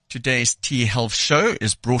Today's T Health Show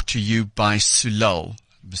is brought to you by Sulal.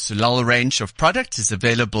 The Sulal range of products is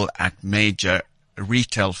available at major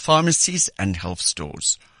retail pharmacies and health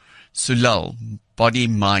stores. Sulal, body,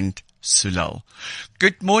 mind, Sulal.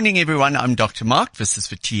 Good morning, everyone. I'm Dr. Mark. This is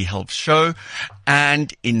the T Health Show.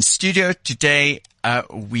 And in studio today,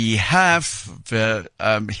 we have the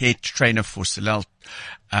head trainer for Sulal,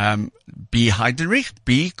 B. Heidenreich.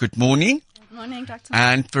 B, good morning. Good morning, Dr.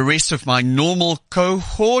 And the rest of my normal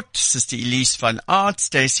cohort, Sister Elise van Aert,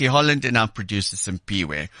 Stacey Holland, and our producer,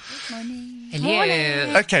 Simpiwe. Good morning.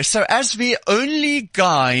 Hello. Okay, so as the only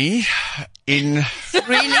guy in...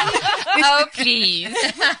 Really? Oh, please.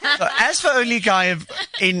 So as the only guy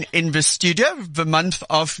in the studio, the month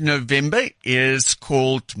of November is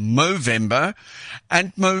called Movember.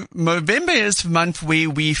 And Movember is the month where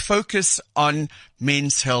we focus on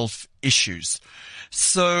men's health issues.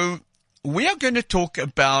 So we are going to talk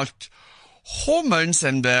about hormones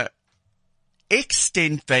and the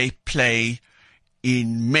extent they play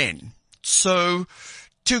in men. So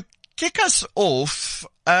to kick us off,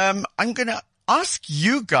 I'm going to ask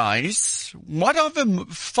you guys, what are the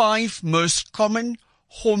 5 most common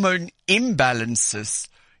hormone imbalances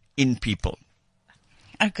in people?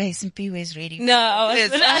 Okay, Simpiwe is ready. No,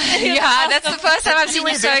 Yeah, that's the first time I've seen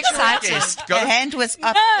you so excited. Yes, The go. hand was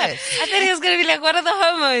up first. I thought he was going to be like, what are the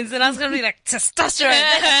hormones? And I was going to be like,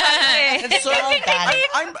 testosterone. So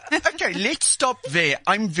okay, let's stop there.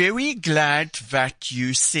 I'm very glad that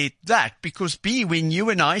you said that because B, when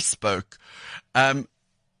you and I spoke,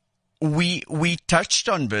 we touched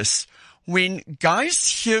on this. When guys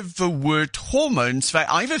hear the word hormones, they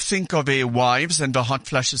either think of their wives and the hot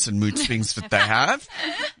flushes and mood swings that they have,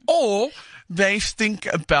 or they think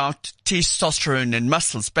about testosterone and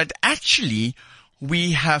muscles. But actually,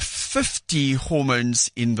 we have 50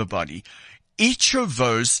 hormones in the body. Each of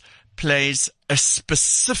those plays a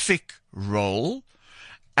specific role,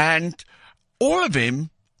 and all of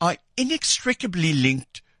them are inextricably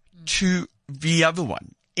linked to the other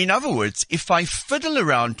one. In other words, if I fiddle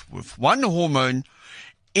around with one hormone,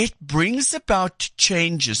 it brings about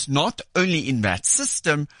changes not only in that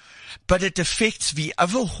system, but it affects the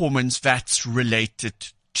other hormones that's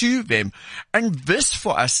related to them. And this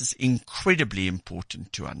for us is incredibly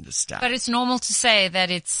important to understand. But it's normal to say that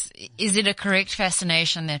is it a correct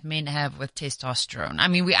fascination that men have with testosterone? I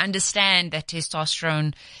mean, we understand that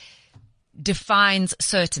testosterone defines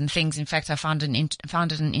certain things. In fact, I found an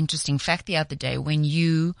interesting fact the other day. When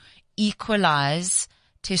you equalize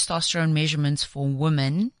testosterone measurements for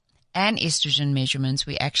women and estrogen measurements,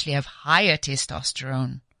 we actually have higher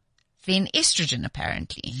testosterone than estrogen,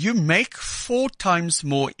 apparently. You make 4 times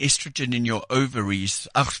more estrogen in your ovaries,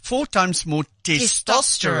 4 times more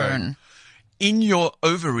testosterone in your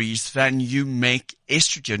ovaries than you make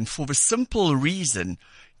estrogen for the simple reason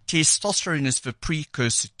testosterone is the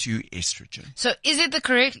precursor to estrogen. So is it a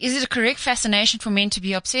correct fascination for men to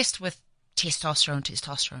be obsessed with testosterone?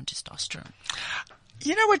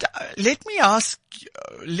 You know what? Let me ask,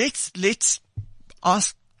 let's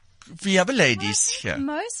ask the other ladies here.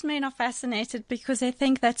 Most men are fascinated because they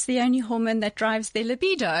think that's the only hormone that drives their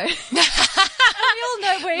libido. And we all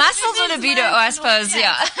know where Muscles or libido, I suppose,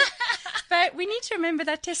 yeah. But we need to remember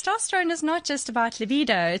that testosterone is not just about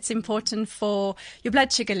libido. It's important for your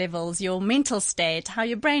blood sugar levels, your mental state, how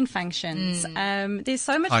your brain functions. There's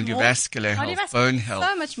so much Cardiovascular health, bone health.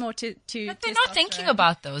 So much more to But they're not thinking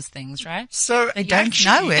about those things, right? So They don't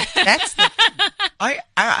know it. That's the I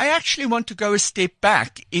actually want to go a step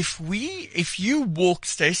back. If you walk,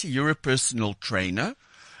 Stacey, you're a personal trainer.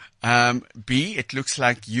 B, it looks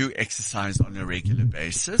like you exercise on a regular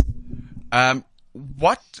basis.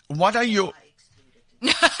 What are your...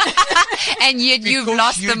 And yet you've Because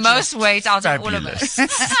lost you're the most just weight out of all of us.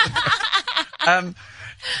 Fabulous.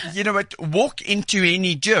 You know what? Walk into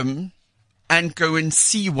any gym and go and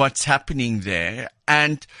see what's happening there.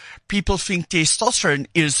 And people think testosterone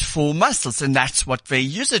is for muscles, and that's what they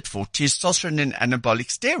use it for, testosterone and anabolic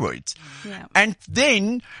steroids. Yeah. And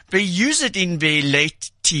then they use it in their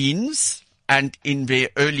late teens and in their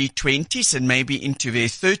early 20s and maybe into their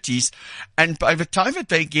 30s. And by the time that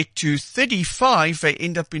they get to 35, they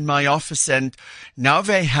end up in my office and now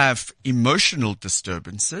they have emotional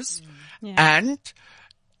disturbances and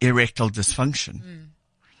erectile dysfunction.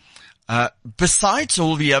 Besides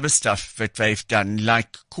all the other stuff that they've done,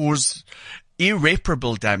 like cause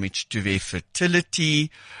irreparable damage to their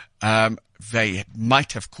fertility, they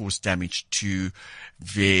might have caused damage to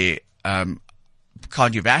their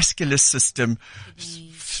cardiovascular system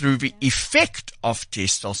through the effect of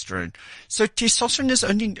testosterone. So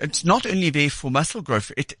testosterone it's not only there for muscle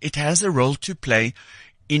growth, it has a role to play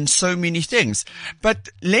in so many things. But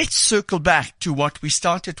let's circle back to what we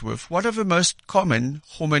started with. What are the most common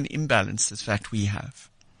hormone imbalances that we have?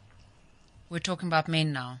 We're talking about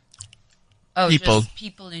men now. Oh, People. just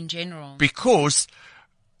people in general. Because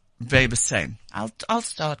they're the same. I'll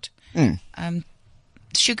start.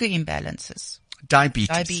 Sugar imbalances.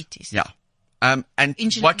 Diabetes. Yeah. And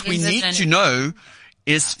Insulin what we need resistant. to know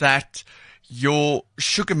is that your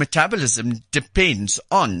sugar metabolism depends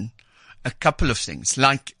on a couple of things,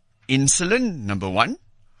 like insulin, number one,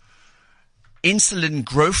 insulin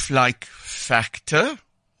growth-like factor,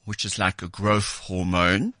 which is like a growth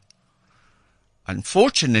hormone.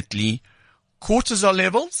 Unfortunately, cortisol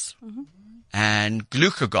levels and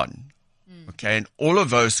glucagon. Okay. And all of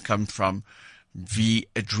those come from the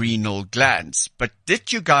adrenal glands. But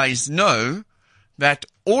did you guys know that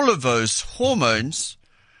all of those hormones,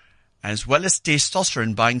 as well as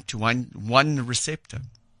testosterone, bind to one receptor?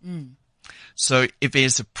 So if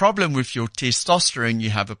there's a problem with your testosterone, you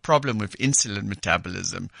have a problem with insulin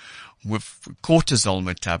metabolism, with cortisol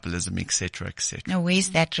metabolism, etc., etc. Now, where's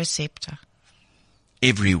that receptor?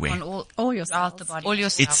 Everywhere. On All your throughout the cells. body. All your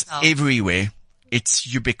It's cells. everywhere. It's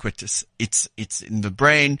ubiquitous. It's in the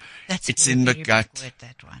brain. It's in the very gut. big word,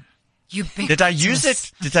 that one. Did I use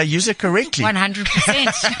it? Did I use it correctly? 100%.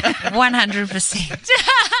 100%.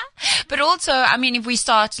 But also, I mean, if we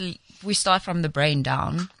start from the brain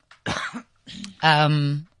down,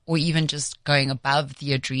 or even just going above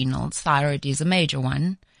the adrenals, thyroid is a major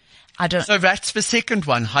one. So that's the second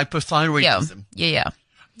one, hypothyroidism. Yeah.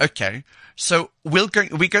 Okay. So we're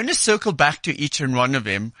going to circle back to each and one of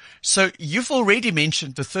them. So you've already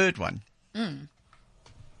mentioned the third one.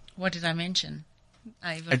 What did I mention?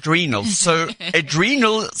 Adrenals. So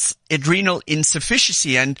adrenal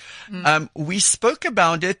insufficiency. And, we spoke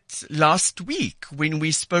about it last week when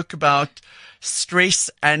we spoke about stress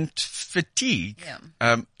and fatigue.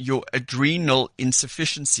 Your adrenal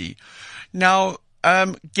insufficiency. Now,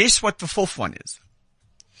 guess what the fourth one is?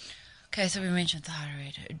 Okay, so we mentioned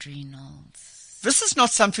thyroid, adrenals. This is not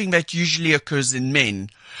something that usually occurs in men,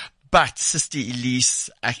 but Sister Elise,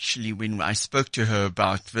 actually, when I spoke to her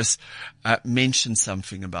about this, mentioned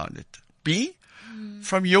something about it. B,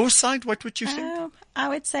 from your side, what would you think? I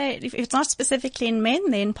would say if it's not specifically in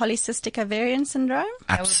men, then polycystic ovarian syndrome.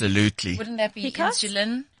 Absolutely. Wouldn't that be Because-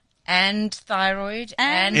 insulin and thyroid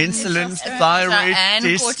and Insulin, testosterone. thyroid, And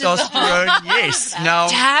testosterone. Yes. Now,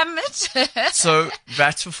 Damn it. so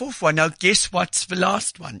that's the fourth one. Now, guess what's the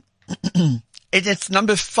last one? It's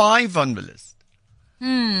number 5 on the list.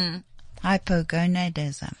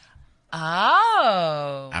 Hypogonadism.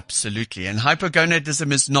 Oh. Absolutely. And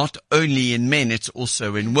hypogonadism is not only in men, it's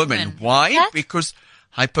also in women. Why? Because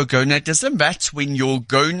hypogonadism, that's when your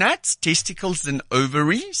gonads, testicles and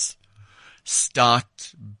ovaries,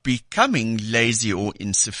 start becoming lazy or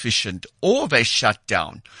insufficient, or they shut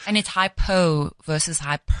down. And it's hypo versus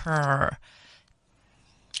hyper.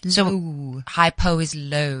 So hypo is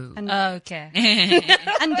low. Okay.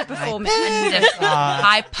 Underperforming.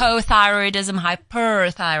 Hypothyroidism,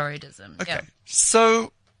 hyperthyroidism. Okay. Yeah.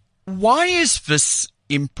 So why is this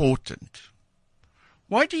important?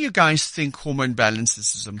 Why do you guys think hormone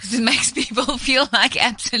balances is important? It makes people feel like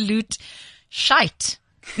absolute shite.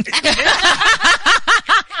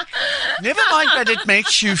 Never mind that it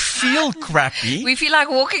makes you feel crappy. We feel like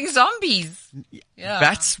walking zombies.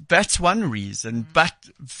 Yeah. That's one reason. But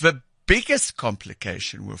the biggest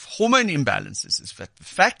complication with hormone imbalances is that the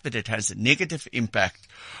fact that it has a negative impact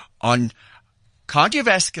on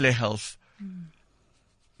cardiovascular health,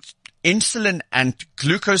 insulin and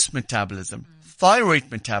glucose metabolism,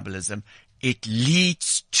 thyroid metabolism, it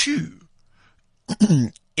leads to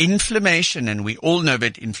inflammation, and we all know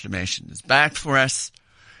that inflammation is bad for us.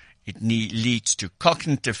 It leads to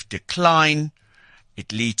cognitive decline.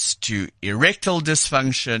 It leads to erectile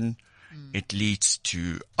dysfunction. It leads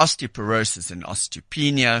to osteoporosis and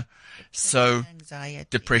osteopenia. So Anxiety.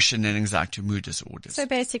 depression and anxiety, mood disorders. So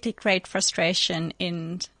basically create frustration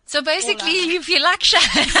in So basically you feel like shit.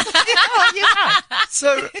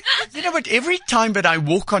 So, you know what, every time that I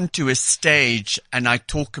walk onto a stage and I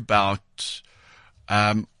talk about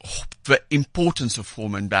the importance of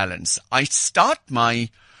hormone balance, I start my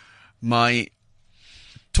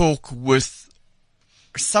talk with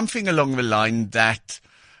something along the line that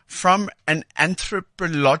from an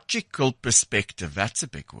anthropological perspective, that's a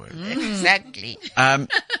big word, Exactly.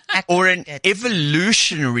 or an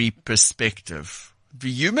evolutionary perspective, the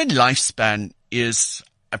human lifespan is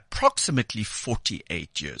approximately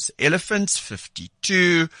 48 years. Elephants,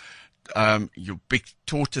 52. Your big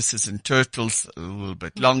tortoises and turtles, a little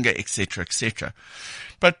bit longer, etc., etc.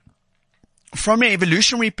 But from an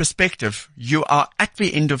evolutionary perspective, you are at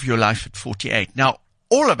the end of your life at 48. Now,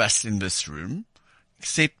 all of us in this room,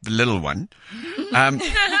 except the little one,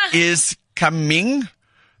 is coming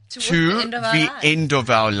to the end of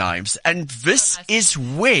our lives. And this is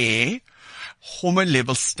where hormone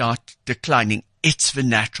levels start declining. It's the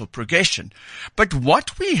natural progression. But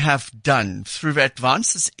what we have done through the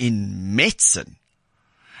advances in medicine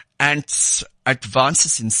and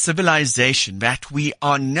advances in civilization, that we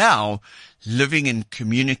are now living in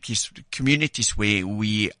communities where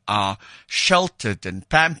we are sheltered and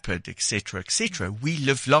pampered, etc., we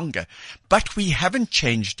live longer. But we haven't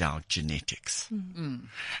changed our genetics.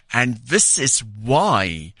 And this is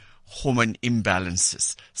why hormone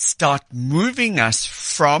imbalances start moving us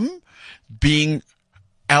from being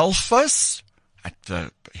alphas at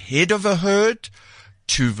the head of a herd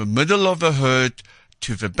to the middle of a herd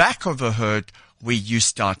to the back of a herd, where you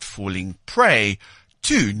start falling prey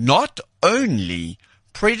to not only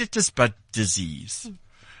predators but disease.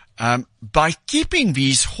 By keeping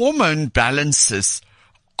these hormone balances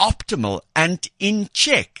optimal and in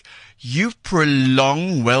check, you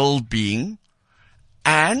prolong well-being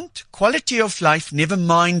and quality of life, never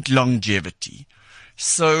mind longevity.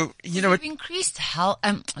 So, We've increased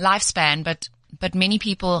lifespan, but many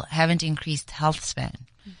people haven't increased health span.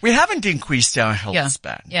 We haven't increased our health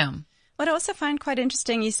span. Yeah. What I also find quite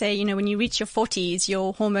interesting, you say, when you reach your 40s,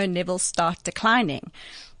 your hormone levels start declining.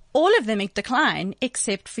 All of them decline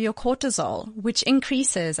except for your cortisol, which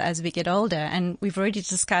increases as we get older. And we've already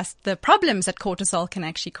discussed the problems that cortisol can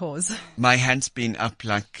actually cause. My hand's been up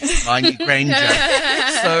like Hermione Granger.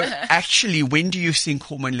 So actually, when do you think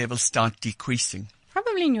hormone levels start decreasing?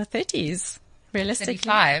 Probably in your 30s, realistically.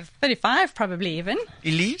 35. 35 probably even.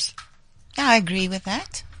 Elise? I agree with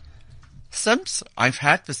that. Sims, I've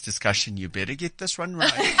had this discussion. You better get this one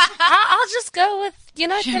right. I'll just go with,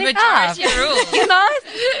 25. Majority rule.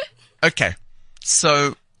 Okay.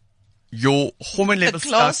 So your hormone levels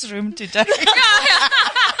start... Classroom today.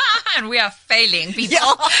 And we are failing, people.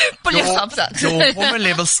 Pull your socks out. Your hormone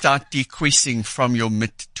levels start decreasing from your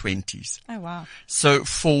mid-20s. Oh, wow. So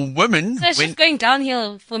for women... So it's just going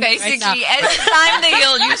downhill for me Basically, right now. as you climb the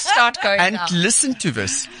hill, you start going And down. listen to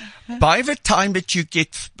this. By the time that you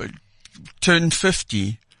turn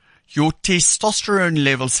 50, your testosterone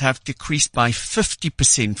levels have decreased by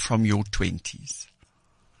 50% from your 20s.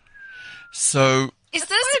 So... Is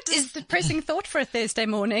Is depressing thought for a Thursday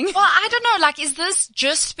morning. Well, I don't know. Is this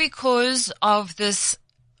just because of this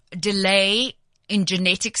delay in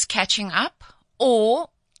genetics catching up, or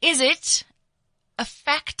is it a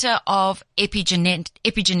factor of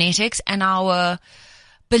epigenetics and our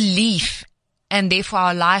belief, and therefore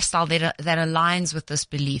our lifestyle that aligns with this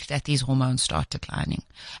belief that these hormones start declining?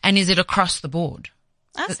 And is it across the board?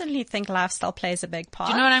 I certainly think lifestyle plays a big part.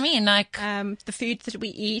 Do you know what I mean? The food that we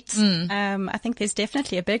eat. I think there's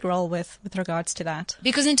definitely a big role with regards to that.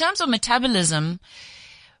 Because in terms of metabolism,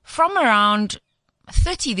 from around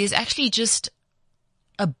 30, there's actually just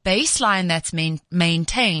a baseline that's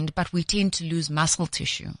maintained, but we tend to lose muscle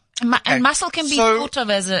tissue. And muscle can be thought of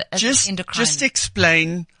as an endocrine. Just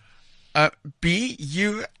explain, B,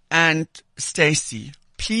 you and Stacey,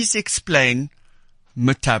 please explain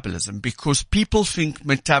metabolism, because people think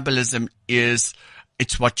metabolism it's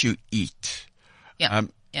what you eat. Yeah.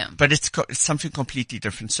 But it's something completely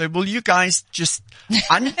different. So will you guys just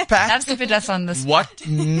unpack That's the bit that's on this. what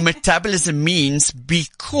metabolism means,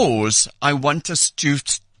 because I want us to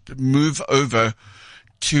move over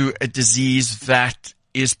to a disease that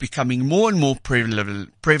is becoming more and more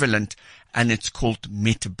prevalent, and it's called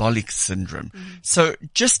metabolic syndrome. So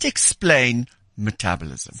just explain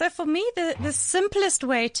metabolism. So for me, the simplest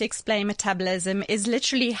way to explain metabolism is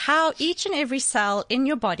literally how each and every cell in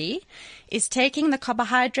your body is taking the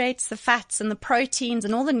carbohydrates, the fats, and the proteins,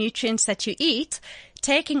 and all the nutrients that you eat,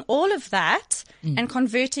 taking all of that and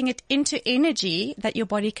converting it into energy that your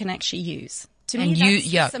body can actually use. To me, that's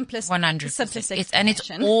the simplest, 100%. the simplest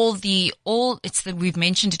It's we've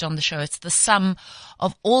mentioned it on the show. It's the sum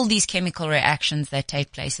of all these chemical reactions that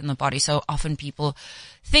take place in the body. So often people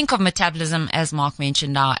think of metabolism, as Mark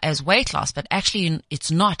mentioned now, as weight loss, but actually it's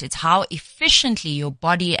not. It's how efficiently your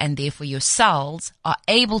body and therefore your cells are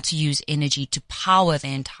able to use energy to power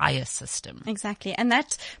the entire system. Exactly. And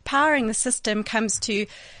that powering the system comes to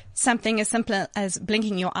something as simple as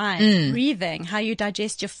blinking your eyes, breathing, how you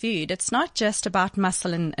digest your food. It's not just about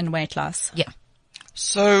muscle and weight loss. Yeah.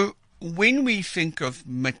 So when we think of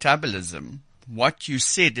metabolism, what you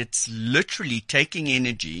said, it's literally taking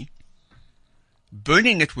energy,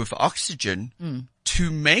 burning it with oxygen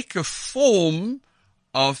to make a form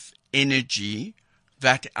of energy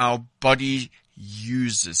that our body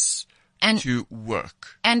uses to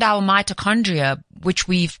work. And our mitochondria, which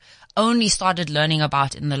we've only started learning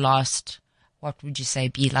about in the last, what would you say,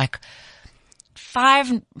 be like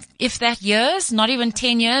 5, if that years, not even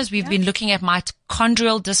 10 years, we've been looking at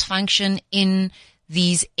mitochondrial dysfunction in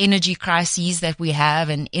these energy crises that we have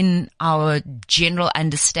and in our general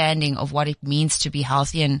understanding of what it means to be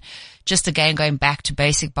healthy. And just again, going back to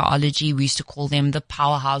basic biology, we used to call them the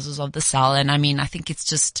powerhouses of the cell. And I mean, I think it's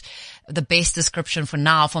just the best description for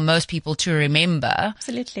now for most people to remember.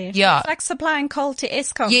 Absolutely. Yeah. It's like supplying coal to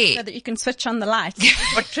Eskom so that you can switch on the lights.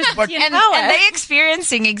 And they're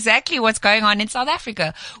experiencing exactly what's going on in South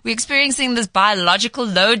Africa. We're experiencing this biological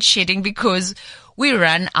load shedding because we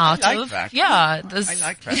run out I like of, that. yeah. I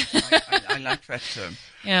like that. I like that term.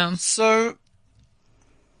 Yeah. So,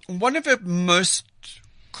 one of the most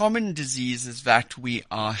common diseases that we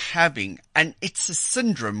are having, and it's a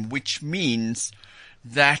syndrome, which means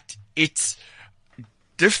that it's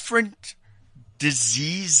different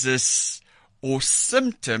diseases or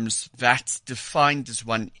symptoms that's defined as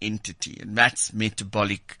one entity, and that's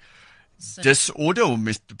metabolic disorder or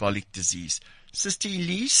metabolic disease. Sister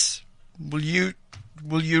Elise, will you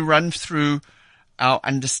run through our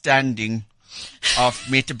understanding of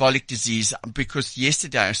metabolic disease? Because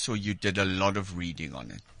yesterday I saw you did a lot of reading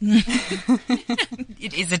on it.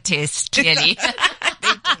 It is a test, clearly.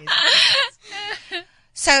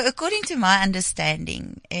 So according to my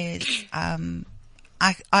understanding is,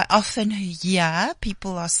 I often hear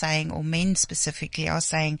people are saying, or men specifically are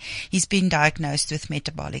saying, he's been diagnosed with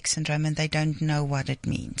metabolic syndrome and they don't know what it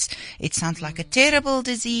means. It sounds like a terrible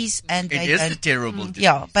disease and It is a terrible disease.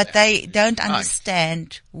 Yeah, but they don't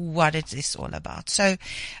understand what it is all about. So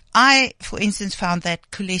I, for instance, found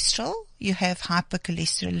that cholesterol, you have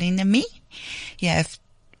hypercholesterolemia, you have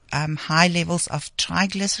high levels of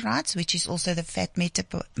triglycerides, which is also the fat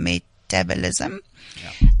metabolism.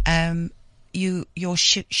 Yeah. Your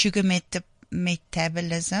sugar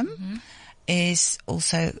metabolism is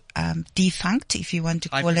also defunct, if you want to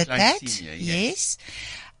call it that. Yes.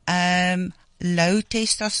 Low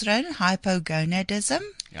testosterone, hypogonadism.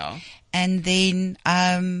 Yeah. And then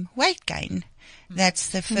weight gain. That's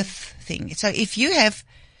the fifth thing. So if you have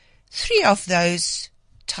 3 of those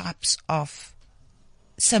types of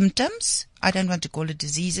symptoms, I don't want to call it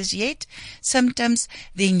diseases yet, symptoms,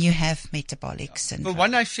 then you have metabolic syndrome. But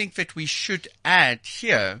one I think that we should add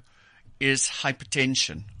here is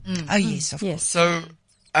hypertension. Oh yes, of course. So,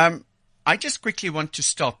 I just quickly want to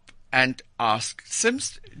stop and ask,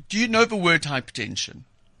 Sims, do you know the word hypertension?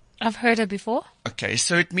 I've heard it before. Okay,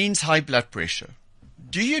 so it means high blood pressure.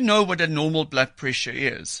 Do you know what a normal blood pressure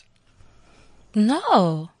is?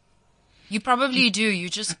 No. You probably do. You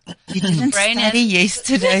just You didn't brain study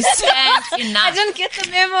yesterday. understand enough. I didn't get the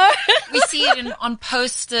memo. We see it on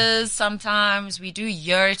posters sometimes. We do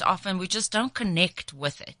hear it often. We just don't connect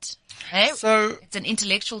with it. Hey? So, It's an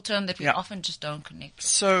intellectual term that we Yeah. often just don't connect with.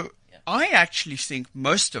 So I actually think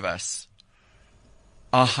most of us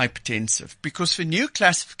are hypertensive because the new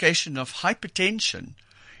classification of hypertension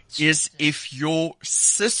is if your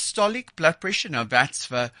systolic blood pressure, now that's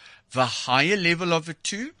the higher level of the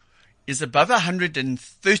two, is above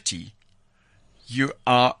 130, you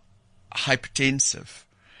are hypertensive.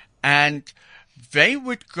 And they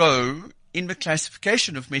would go in the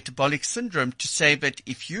classification of metabolic syndrome to say that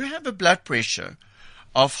if you have a blood pressure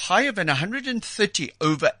of higher than 130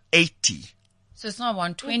 over 80, So it's not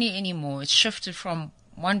 120 anymore. It's shifted from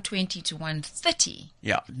 120 to 130.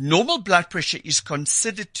 yeah, normal blood pressure is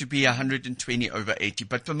considered to be 120 over 80.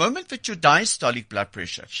 But the moment that your diastolic blood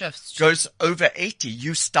pressure Shifts. goes over 80,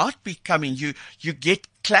 you start becoming, you get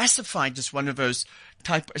classified as one of those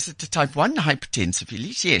is it the type 1 hypertensive,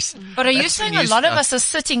 Elise? Yes. But are you That's the saying a new lot of stuff. us are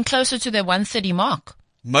sitting closer to the 130 mark?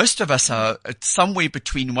 Most of us are at somewhere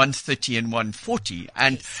between 130 and 140.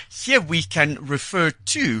 And here we can refer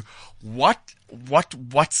to what's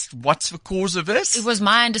the cause of this? It was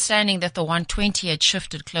my understanding that the 120 had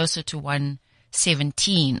shifted closer to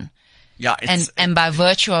 117. Yeah, And by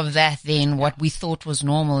virtue of that, then what we thought was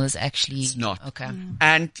normal is actually it's not. Okay.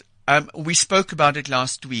 And we spoke about it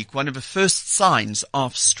last week. One of the first signs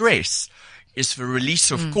of stress is the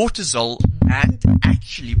release of cortisol, and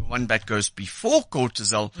actually the one that goes before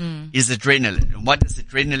cortisol is adrenaline. And what does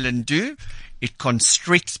adrenaline do? It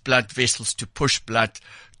constricts blood vessels to push blood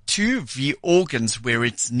to the organs where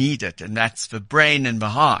it's needed, and that's the brain and the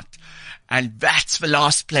heart. And that's the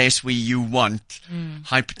last place where you want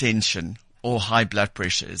hypertension or high blood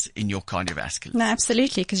pressures in your cardiovascular. No,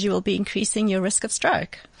 absolutely, because you will be increasing your risk of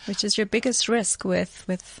stroke, which is your biggest risk with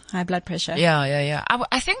high blood pressure. Yeah.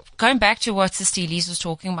 I think going back to what Sister Elise was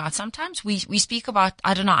talking about, sometimes we speak about,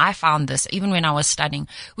 I don't know, I found this even when I was studying,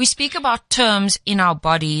 we speak about terms in our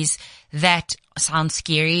bodies that sound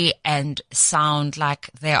scary and sound like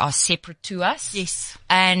they are separate to us. Yes.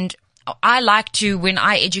 And I like to, when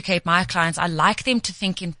I educate my clients, I like them to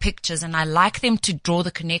think in pictures and I like them to draw the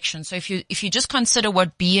connection. So if you just consider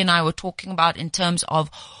what B and I were talking about in terms of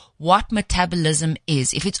what metabolism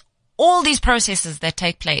is, if it's all these processes that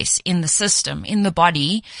take place in the system, in the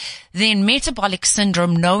body, then metabolic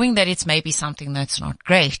syndrome, knowing that it's maybe something that's not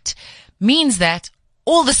great, means that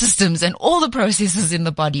all the systems and all the processes in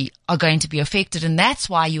the body are going to be affected. And that's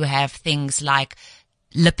why you have things like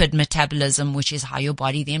lipid metabolism, which is how your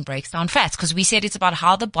body then breaks down fats. Because we said it's about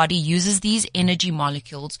how the body uses these energy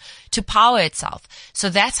molecules to power itself. So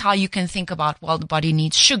that's how you can think about, well, the body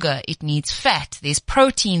needs sugar, it needs fat, there's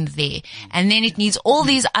protein there, and then it needs all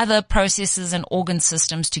these other processes and organ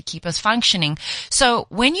systems to keep us functioning. So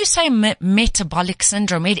when you say metabolic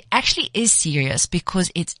syndrome, it actually is serious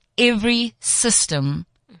because it's every system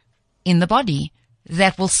in the body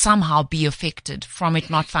that will somehow be affected from it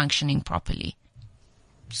not functioning properly.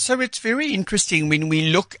 So it's very interesting when we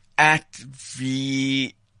look at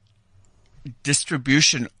the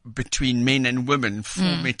distribution between men and women for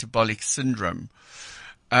metabolic syndrome.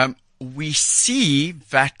 We see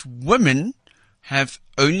that women have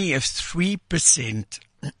only a 3%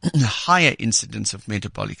 higher incidence of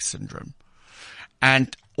metabolic syndrome.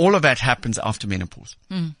 And all of that happens after menopause.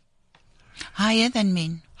 Higher than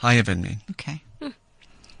men. Higher than men. Okay.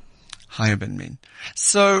 Higher than men.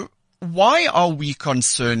 So why are we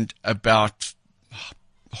concerned about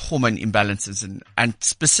hormone imbalances and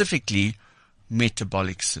specifically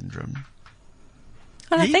metabolic syndrome?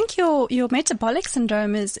 Well, I think your metabolic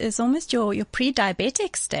syndrome is almost your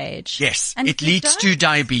pre-diabetic stage. Yes, And it if you leads to don't-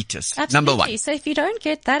 diabetes. Absolutely. Number one. So if you don't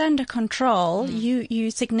get that under control, you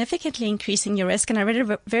significantly increasing your risk. And I read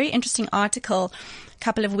a very interesting article a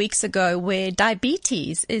couple of weeks ago where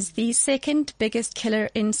diabetes is the second biggest killer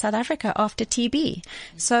in South Africa after TB.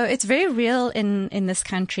 So it's very real in this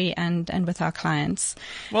country and with our clients.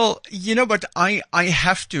 Well, you know what? I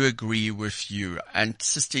have to agree with you, and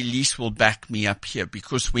Sister Elise will back me up here,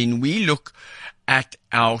 because when we look at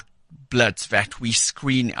our bloods that we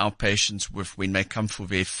screen our patients with when they come for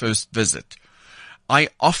their first visit, I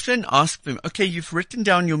often ask them, okay, you've written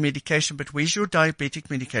down your medication, but where's your diabetic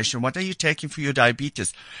medication? What are you taking for your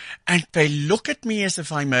diabetes? And they look at me as if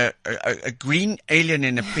I'm a green alien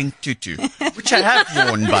in a pink tutu, which I have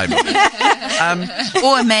worn, by the way.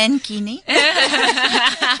 Or a mankini.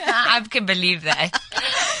 I can believe that.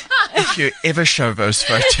 If you ever show those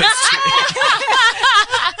photos to me.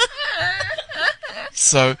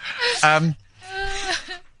 So,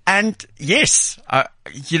 and yes,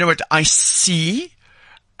 you know what? I see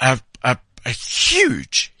a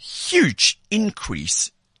huge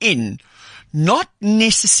increase in not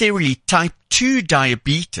necessarily type 2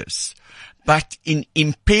 diabetes, but in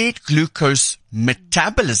impaired glucose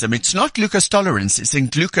metabolism. It's not glucose tolerance, it's in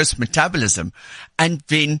glucose metabolism, and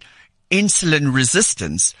then insulin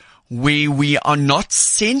resistance, where we are not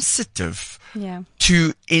sensitive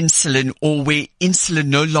to insulin, or where insulin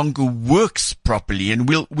no longer works properly. And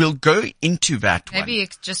we'll go into that one. Maybe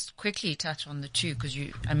just quickly touch on the two, because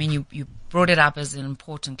you brought it up as an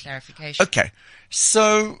important clarification. Okay.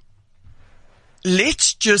 So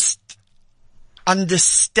let's just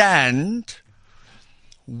understand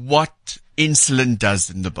what insulin does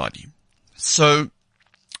in the body. So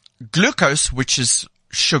glucose, which is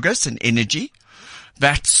sugars and energy,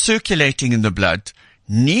 that's circulating in the blood,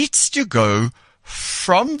 needs to go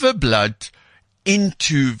from the blood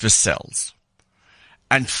into the cells.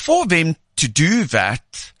 And for them to do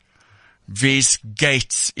that, there's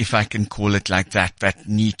gates, if I can call it like that, that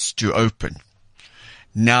needs to open.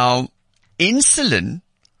 Now, insulin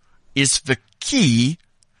is the key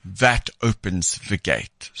that opens the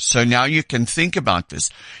gate. So now you can think about this.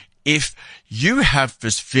 If you have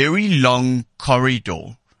this very long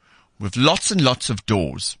corridor with lots and lots of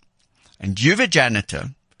doors, and you're the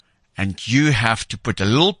janitor, and you have to put a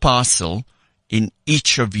little parcel in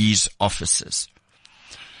each of these offices.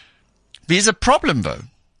 There's a problem, though.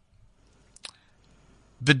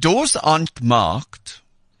 The doors aren't marked,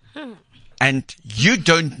 and you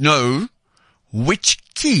don't know which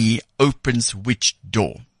key opens which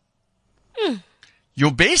door.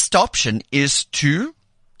 Your best option is to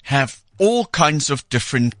have all kinds of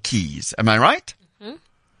different keys. Am I right?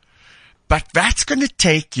 But that's going to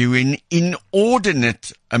take you an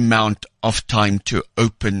inordinate amount of time to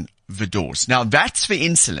open the doors. Now that's for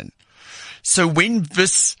insulin. So when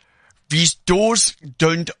these doors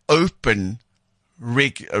don't open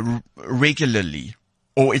regularly,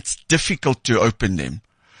 or it's difficult to open them,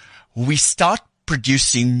 we start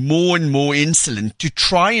producing more and more insulin to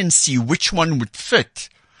try and see which one would fit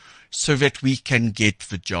so that we can get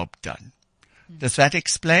the job done. Does that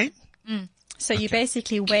explain? So you're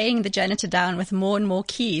basically weighing the janitor down with more and more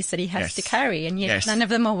keys that he has to carry, and yet none of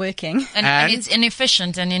them are working. And it's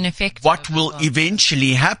inefficient and ineffective. What will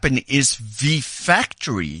eventually happen is the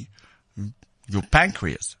factory, your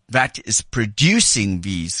pancreas, that is producing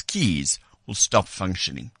these keys will stop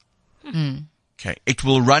functioning. Okay. It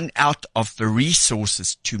will run out of the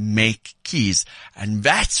resources to make keys. And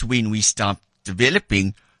that's when we start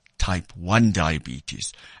developing type 1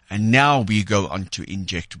 diabetes. And now we go on to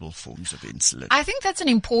injectable forms of insulin. I think that's an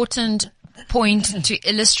important point to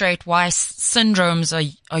illustrate why syndromes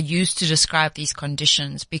are used to describe these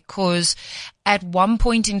conditions, because at one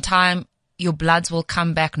point in time, your bloods will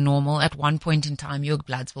come back normal. At one point in time, your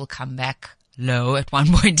bloods will come back low. At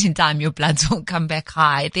one point in time, your bloods will come back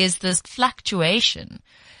high. There's this fluctuation.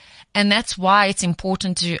 And that's why it's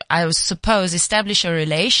important to, I suppose, establish a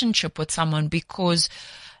relationship with someone, because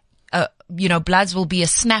bloods will be a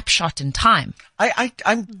snapshot in time.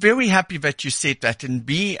 I'm very happy that you said that, and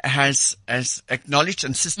B has acknowledged,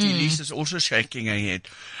 and Sister Elise is also shaking her head.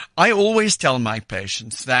 I always tell my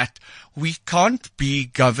patients that we can't be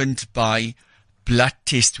governed by blood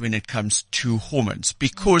tests when it comes to hormones,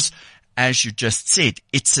 because, as you just said,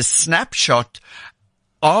 it's a snapshot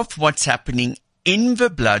of what's happening in the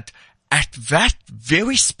blood at that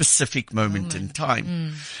very specific moment in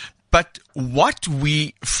time. But what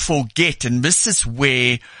we forget, and this is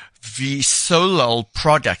where the Solal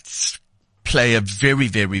products play a very,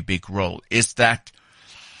 very big role, is that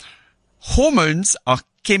hormones are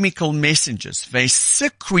chemical messengers. They're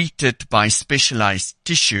secreted by specialized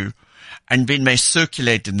tissue, and then they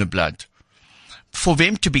circulate in the blood. For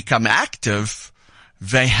them to become active,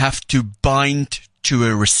 they have to bind to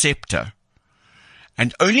a receptor.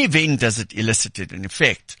 And only then does it elicit an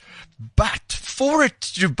effect. But for it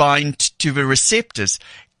to bind to the receptors,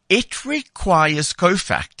 it requires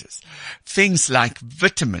cofactors. Things like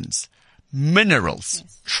vitamins, minerals,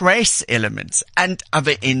 trace elements, and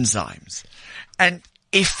other enzymes. And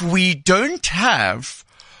if we don't have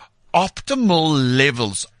optimal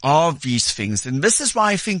levels of these things, and this is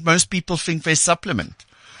why I think most people think they supplement.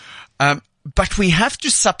 But we have to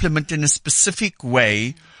supplement in a specific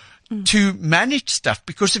way to manage stuff,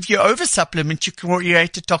 because if you over supplement, you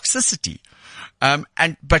create a toxicity.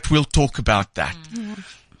 But we'll talk about that.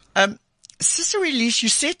 Sister Elise, you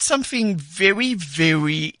said something very,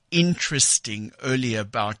 very interesting earlier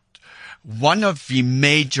about one of the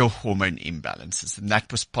major hormone imbalances, and that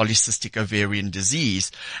was polycystic ovarian disease.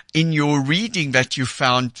 In your reading that you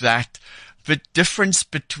found that the difference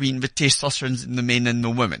between the testosterone in the men and the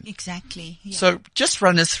women. Exactly. Yeah. So just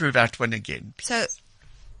run us through that one again. So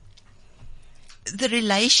the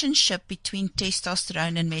relationship between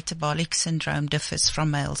testosterone and metabolic syndrome differs from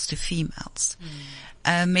males to females.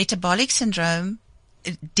 Metabolic syndrome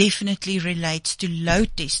definitely relates to low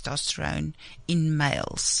testosterone in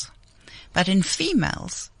males. But in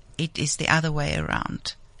females, it is the other way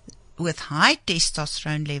around. With high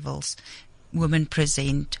testosterone levels, women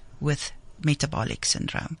present with metabolic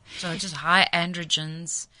syndrome. So just high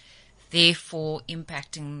androgens, therefore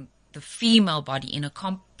impacting the female body in a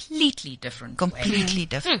completely different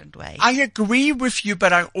way. I agree with you,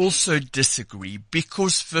 but I also disagree,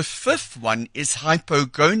 because the fifth one is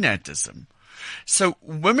hypogonadism. So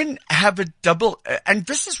women have a double, and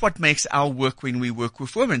this is what makes our work when we work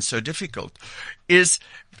with women so difficult, is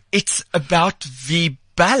it's about the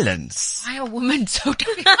balance. Why are women so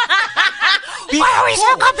difficult? Why are we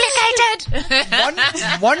so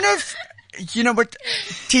complicated? One of, you know what,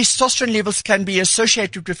 testosterone levels can be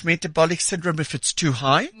associated with metabolic syndrome if it's too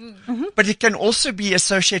high, but it can also be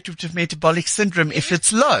associated with metabolic syndrome if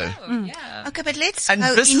it's low. Okay, but let's go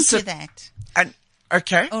into that.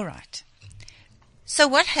 Okay. All right. So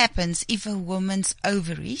what happens if a woman's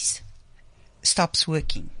ovaries stops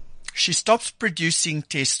working? She stops producing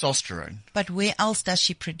testosterone. But where else does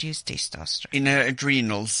she produce testosterone? In her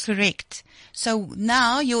adrenals. Correct. So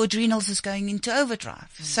now your adrenals is going into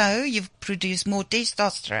overdrive. So you've produced more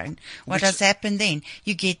testosterone. What has happened then?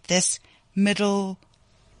 You get this middle,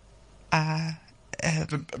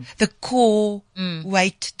 the core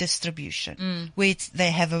weight distribution, where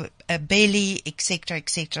they have a belly, etc.,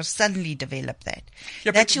 suddenly develop that.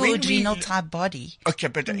 Yeah, that's your adrenal type body. Okay,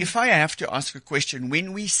 but if I have to ask a question,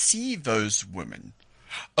 when we see those women,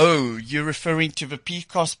 Oh, you're referring to the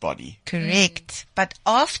PCOS body. Correct. But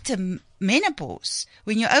after menopause,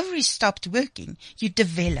 when your ovaries stopped working, you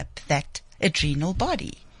develop that adrenal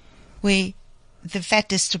body where the fat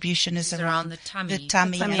distribution is around the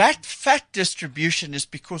tummy. That fat distribution is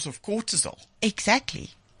because of cortisol.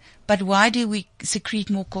 Exactly. But why do we secrete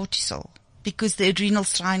more cortisol? Because the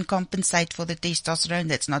adrenals try and compensate for the testosterone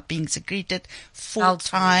that's not being secreted 4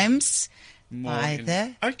 times by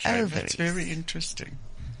the ovaries. That's very interesting.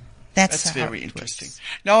 That's very interesting.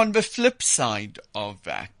 Now, on the flip side of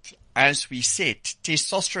that, as we said,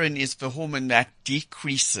 testosterone is the hormone that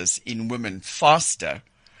decreases in women faster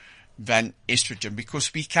than estrogen,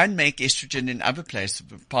 because we can make estrogen in other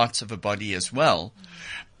parts of the body as well.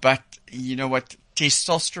 But you know what?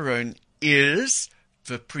 Testosterone is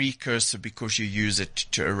the precursor because you use it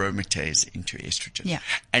to aromatase into estrogen. Yeah.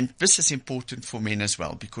 And this is important for men as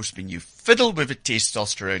well, because when you fiddle with the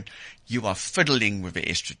testosterone, you are fiddling with the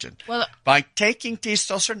estrogen. Well, by taking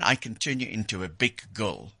testosterone, I can turn you into a big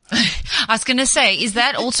girl. I was going to say, is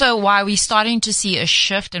that also why we're starting to see a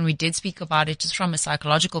shift, and we did speak about it just from a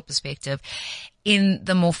psychological perspective, in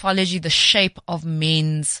the morphology, the shape of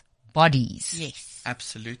men's bodies? Yes.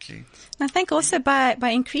 Absolutely. I think also by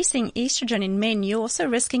increasing estrogen in men, you're also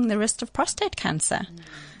risking the risk of prostate cancer.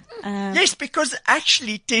 Yes, because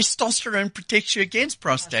actually testosterone protects you against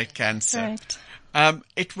prostate cancer. Correct.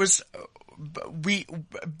 It was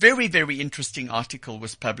very, very interesting article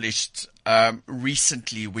was published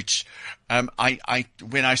recently, which when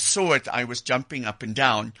I saw it, I was jumping up and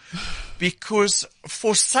down, because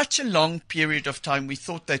for such a long period of time we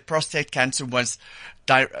thought that prostate cancer was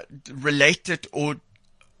related or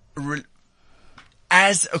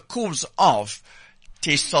as a cause of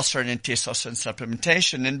testosterone and testosterone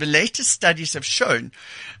supplementation. And the latest studies have shown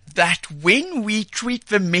that when we treat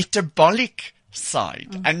the metabolic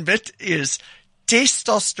side, and that is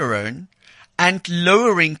testosterone and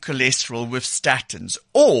lowering cholesterol with statins,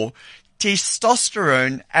 or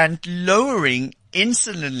testosterone and lowering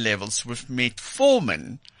insulin levels with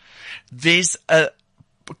metformin, there's a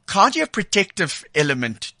cardioprotective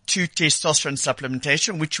element to testosterone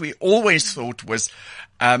supplementation, which we always thought was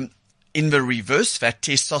in the reverse, that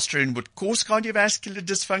testosterone would cause cardiovascular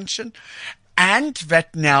dysfunction, and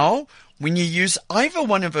that now when you use either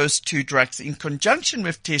one of those two drugs in conjunction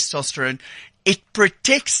with testosterone, it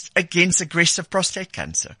protects against aggressive prostate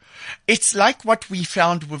cancer. It's like what we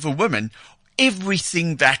found with a woman.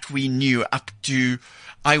 Everything that we knew up to,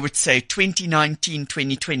 I would say, 2019,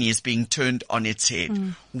 2020 is being turned on its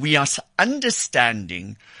head. We are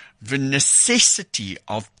understanding the necessity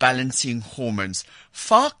of balancing hormones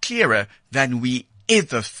far clearer than we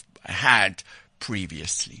ever had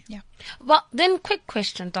previously. Yeah. Well, then quick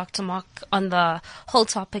question, Dr. Mark, on the whole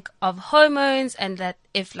topic of hormones, and that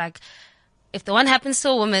if the one happens to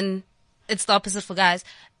a woman, it's the opposite for guys.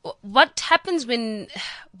 What happens when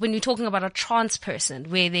you're talking about a trans person,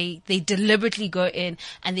 where they deliberately go in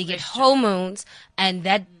and they get hormones, and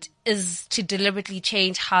that is to deliberately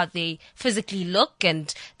change how they physically look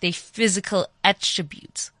and their physical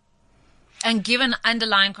attributes? And given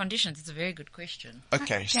underlying conditions, it's a very good question.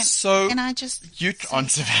 Okay, so can I just you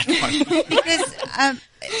answer that one? Because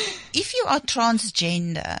if you are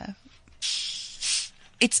transgender,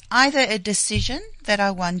 it's either a decision that I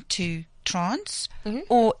want to trans,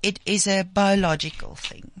 or it is a biological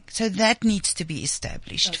thing. So that needs to be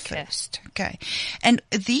established first. Okay. And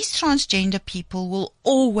these transgender people will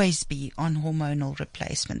always be on hormonal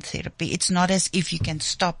replacement therapy. It's not as if you can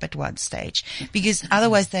stop at one stage, because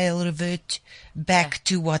otherwise they'll revert back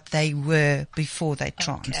to what they were before they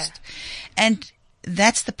transed. And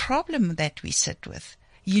that's the problem that we sit with.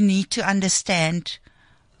 You need to understand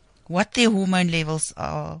what their hormone levels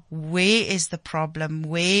are, where is the problem,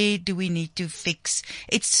 where do we need to fix.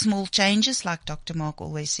 It's small changes, like Dr. Mark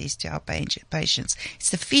always says to our patients.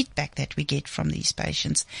 It's the feedback that we get from these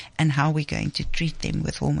patients and how we're going to treat them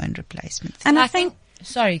with hormone replacement. And I think...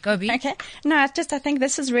 Sorry, Gobi. Okay. No, I think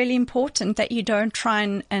this is really important, that you don't try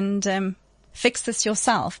and fix this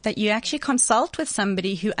yourself, that you actually consult with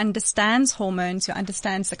somebody who understands hormones, who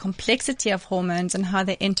understands the complexity of hormones and how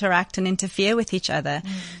they interact and interfere with each other,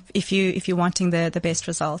 if you're wanting the best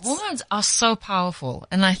results. Hormones are so powerful,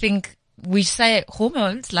 and I think we say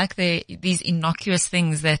hormones like they're these innocuous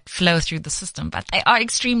things that flow through the system, but they are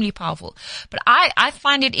extremely powerful. But I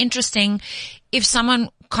find it interesting if someone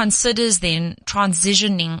considers then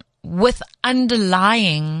transitioning with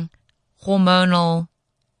underlying hormonal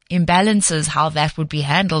imbalances, how that would be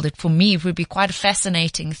handled. For me, it would be quite a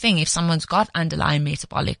fascinating thing if someone's got underlying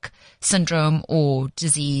metabolic syndrome or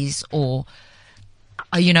disease or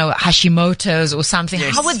Hashimoto's or something.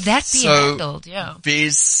 Yes. How would that be So handled? Yeah.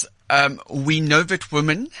 There's, we know that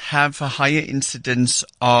women have a higher incidence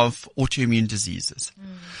of autoimmune diseases.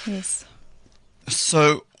 Yes.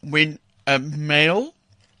 So when a male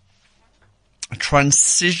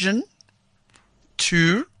transition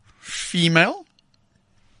to female,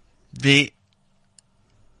 the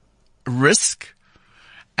risk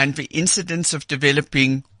and the incidence of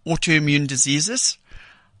developing autoimmune diseases,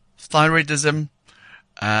 thyroidism,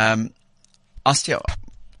 osteo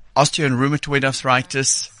and rheumatoid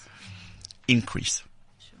arthritis increase,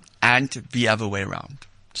 and the other way around.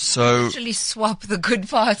 So Actually swap the good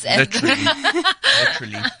parts and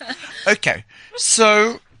literally. Okay,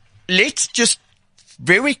 so let's just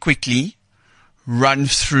very quickly run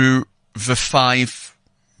through the 5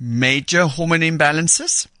 major hormone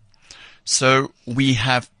imbalances. So we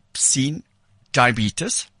have seen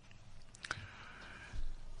diabetes,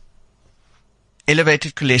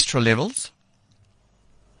 elevated cholesterol levels,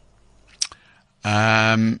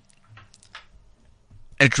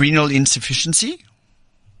 adrenal insufficiency,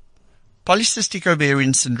 polycystic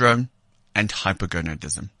ovarian syndrome, and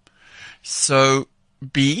hypogonadism. So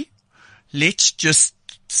B, let's just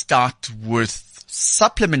start with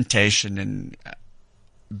supplementation, and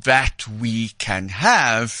that we can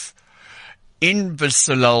have in the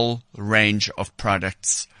Solal range of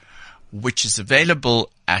products, which is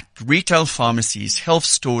available at retail pharmacies, health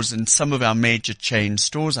stores, and some of our major chain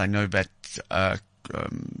stores. I know that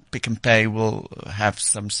Pick and Pay will have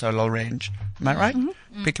some Solal range. Am I right?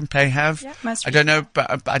 Mm-hmm. Pick and Pay have. Yeah, most I don't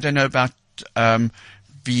know about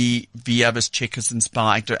the others, Checkers and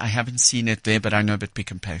Spar. I haven't seen it there, but I know that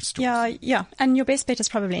Pick and Pay stores. Yeah. And your best bet is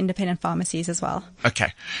probably independent pharmacies as well.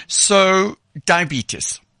 Okay. So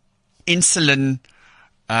diabetes, insulin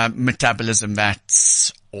metabolism,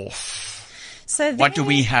 that's off. So What do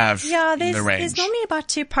we have Yeah, in the range? there's normally about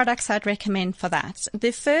 2 products I'd recommend for that.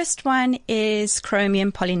 The first one is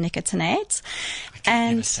chromium polynicotinate.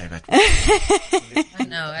 Never say that. I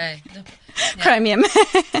know, eh? Chromium.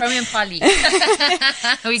 Chromium poly.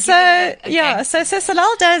 So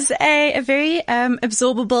Solal does a very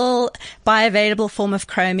absorbable, bioavailable form of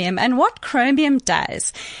chromium. And what chromium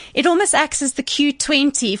does, it almost acts as the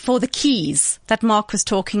Q20 for the keys that Mark was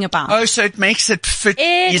talking about. Oh, so it makes it fit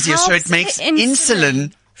easier. So it helps makes the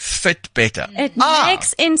insulin fit better. It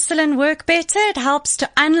makes insulin work better. It helps to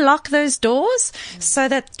unlock those doors so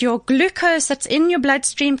that your glucose that's in your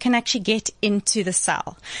bloodstream can actually get into the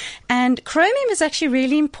cell. And chromium is actually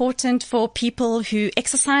really important for people who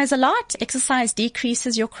exercise a lot. Exercise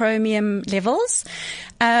decreases your chromium levels.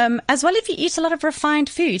 As well, if you eat a lot of refined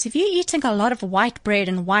foods, if you're eating a lot of white bread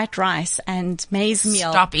and white rice and maize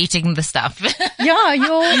meal. Stop eating the stuff. Yeah,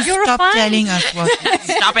 you're Stop refined. telling us what.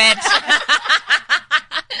 Stop it.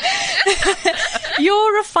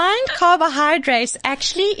 Your refined carbohydrates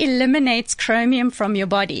actually eliminates chromium from your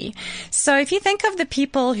body. So if you think of the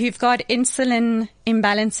people who've got insulin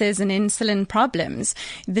imbalances and insulin problems,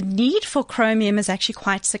 the need for chromium is actually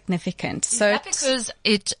quite significant. So Is that because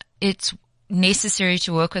it's necessary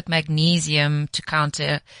to work with magnesium to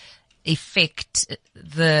counterbalance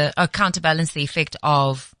the effect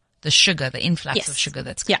of the sugar, the influx of sugar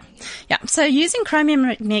that's Yeah. So using chromium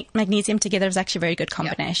and magnesium together is actually a very good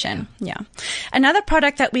combination. Yeah. Another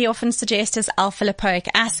product that we often suggest is alpha-lipoic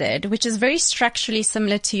acid, which is very structurally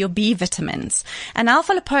similar to your B vitamins. And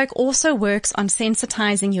alpha-lipoic also works on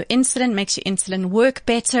sensitizing your insulin, makes your insulin work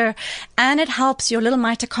better, and it helps your little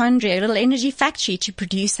mitochondria, your little energy factory to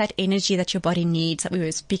produce that energy that your body needs that we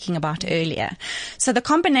were speaking about earlier. So the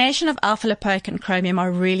combination of alpha-lipoic and chromium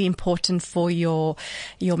are really important for your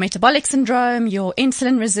metabolic syndrome, your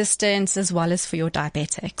insulin resistance, as well as for your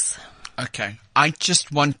diabetics. Okay. I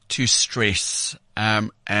just want to stress,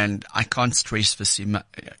 and I can't stress this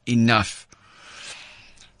enough.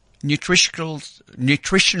 Nutritional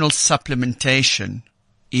supplementation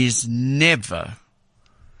is never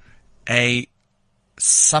a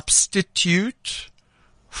substitute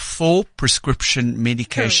for prescription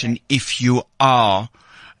medication. Correct. If you are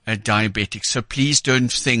a diabetic. So please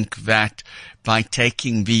don't think that by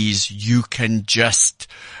taking these you can just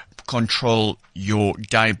control your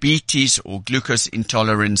diabetes or glucose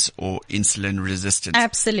intolerance or insulin resistance.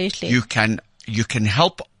 Absolutely. You can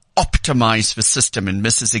help optimize the system. And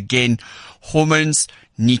this is again, hormones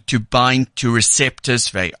need to bind to receptors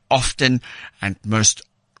very often, and most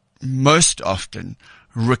often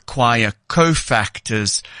require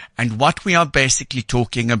cofactors. And what we are basically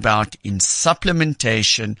talking about in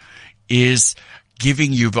supplementation is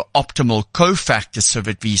giving you the optimal cofactors so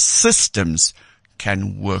that these systems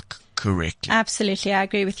can work correctly. Absolutely. I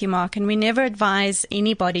agree with you, Mark. And we never advise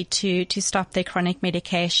anybody to stop their chronic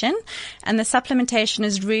medication. And the supplementation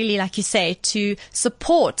is really, like you say, to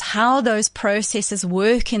support how those processes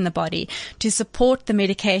work in the body, to support the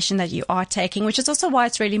medication that you are taking, which is also why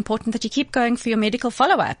it's really important that you keep going for your medical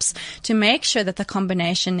follow-ups to make sure that the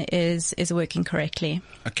combination is working correctly.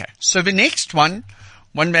 Okay. So the next one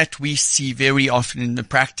that we see very often in the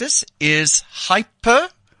practice is hyper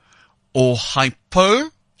or hypo.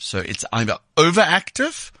 So it's either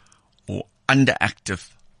overactive or underactive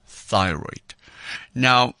thyroid.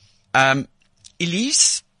 Now,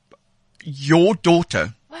 Elise, your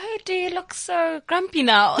daughter. Why do you look so grumpy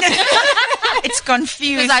now? It's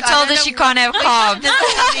confused. Because I told her she can't have carbs.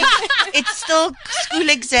 It's still school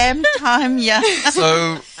exam time, yeah.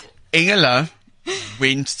 So Engela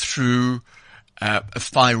went through a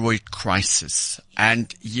thyroid crisis,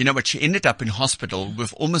 and you know what? She ended up in hospital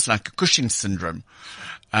with almost like a Cushing's syndrome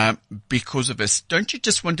because of this. Don't you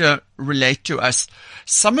just want to relate to us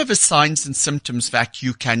some of the signs and symptoms that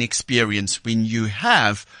you can experience when you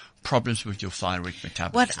have problems with your thyroid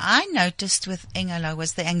metabolism? What I noticed with Engela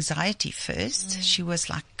was the anxiety first. She was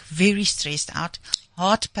like very stressed out,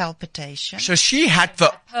 heart palpitation. So she had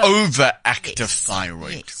the overactive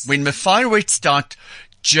thyroid. Yes. When the thyroid start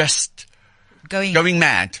just going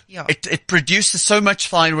mad, Yeah. it produces so much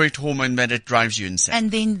thyroid hormone that it drives you insane. And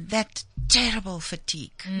then that terrible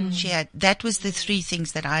fatigue she had. That was the three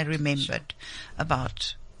things that I remembered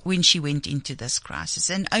about when she went into this crisis.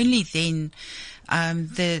 And only then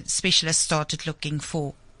the specialist started looking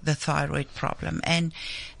for the thyroid problem. And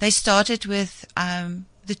they started with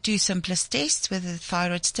the two simplest tests, with the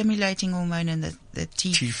thyroid stimulating hormone and the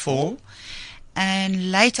T4. And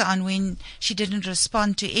later on, when she didn't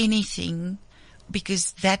respond to anything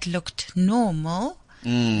because that looked normal,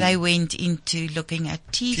 they went into looking at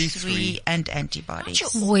T3 and antibodies. You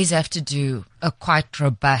always have to do a quite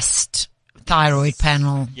robust thyroid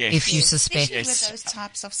panel Yes. if you Yes, suspect. especially with those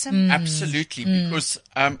types of symptoms. Absolutely, because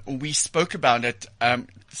we spoke about it.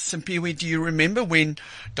 Simpiwe, do you remember when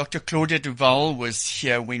Dr. Claudia Duval was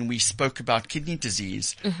here when we spoke about kidney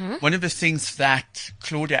disease? One of the things that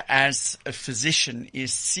Claudia, as a physician,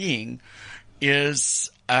 is seeing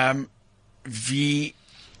is the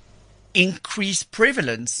increased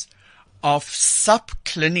prevalence of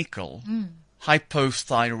subclinical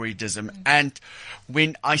hypothyroidism. And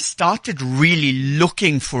when I started really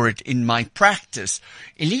looking for it in my practice,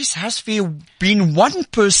 Elise, has there been one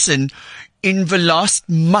person in the last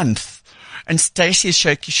month, and Stacey is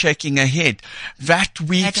shaking her head, that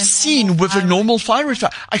we've seen with a normal thyroid?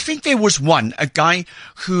 I think there was one, a guy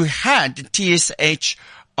who had a TSH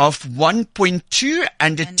of 1.2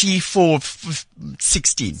 and a T4 of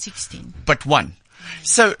 16. But one.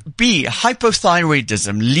 So B,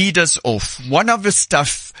 hypothyroidism, lead us off. One of the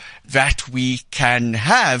stuff that we can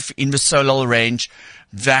have in the Solal range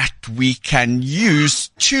that we can use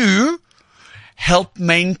to help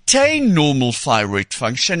maintain normal thyroid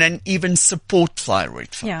function and even support thyroid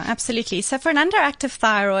function. Yeah, absolutely. So for an underactive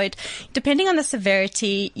thyroid, depending on the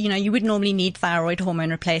severity, you would normally need thyroid hormone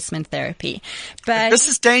replacement therapy. But this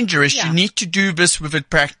is dangerous. Yeah. You need to do this with a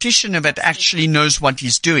practitioner that actually knows what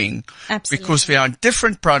he's doing. Absolutely. Because there are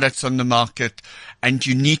different products on the market and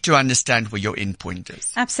you need to understand where your endpoint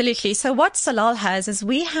is. Absolutely. So what Solal has is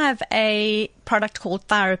we have a product called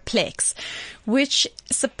Thyroplex, which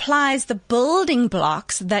supplies the building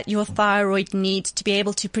blocks that your thyroid needs to be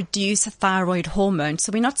able to produce a thyroid hormone.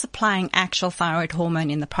 So we're not supplying actual thyroid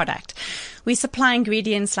hormone in the product. We supply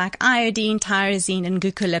ingredients like iodine, tyrosine, and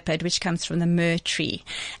glucolipid, which comes from the myrrh tree.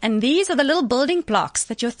 And these are the little building blocks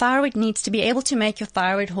that your thyroid needs to be able to make your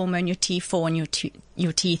thyroid hormone, your T4 and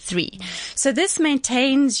your T3. So this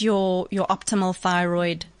maintains your optimal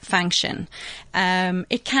thyroid function.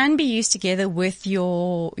 It can be used together with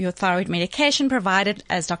your thyroid medication, provided,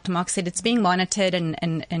 as Dr. Mark said, it's being monitored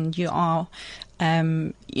and you are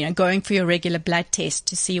going for your regular blood test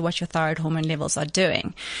to see what your thyroid hormone levels are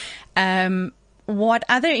doing. What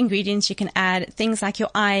other ingredients you can add, things like your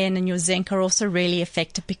iron and your zinc, are also really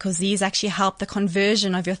effective because these actually help the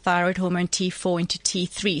conversion of your thyroid hormone T4 into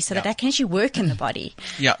T3 so that can actually work in the body.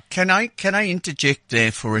 Yeah. Can I interject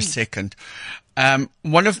there for a second?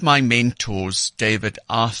 One of my mentors, David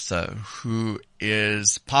Arthur, who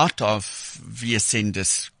is part of the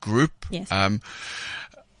Ascendus group, Yes.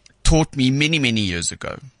 taught me many, many years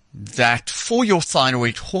ago that for your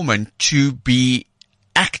thyroid hormone to be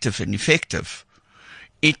active and effective,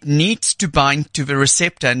 it needs to bind to the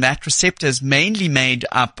receptor, and that receptor is mainly made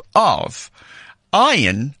up of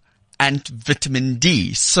iron and vitamin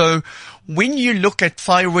D. So when you look at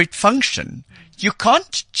thyroid function, you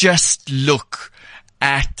can't just look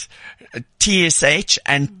at TSH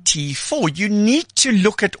and T4. You need to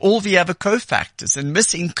look at all the other cofactors, and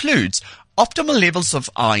this includes optimal levels of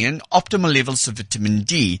iron, optimal levels of vitamin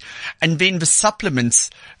D, and then the supplements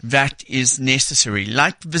that is necessary,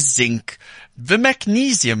 like the zinc. The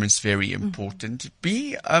magnesium is very important.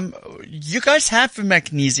 You guys have the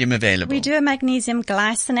magnesium available? We do a magnesium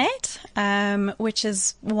glycinate, which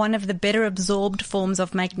is one of the better absorbed forms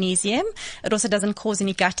of magnesium. It also doesn't cause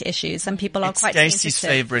any gut issues. Some people are quite sensitive. Stacey's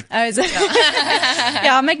favorite. Oh, is it?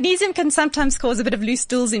 Yeah, magnesium can sometimes cause a bit of loose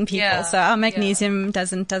stools in people, so our magnesium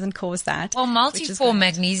doesn't cause that. Well, multi-form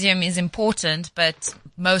magnesium is important, but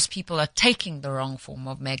most people are taking the wrong form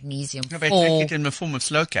of magnesium. No, they take it in the form of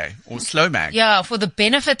Slow-K or Slow-Mag. Yeah, for the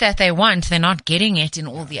benefit that they want, they're not getting it in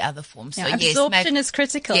all the other forms. Yeah, So absorption is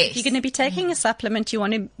critical. Yes. If you're going to be taking a supplement, you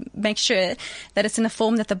want to make sure that it's in a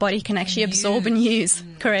form that the body can actually absorb and use.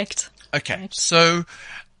 Correct. Okay. Correct. So,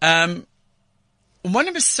 one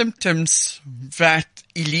of the symptoms that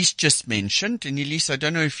Elise just mentioned, and Elise, I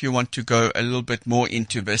don't know if you want to go a little bit more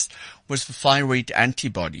into this, was the thyroid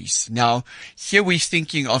antibodies. Now, here we're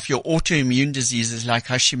thinking of your autoimmune diseases like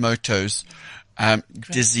Hashimoto's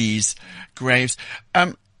disease, Graves.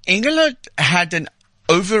 Ingela had an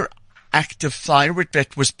overactive thyroid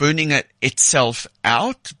that was burning itself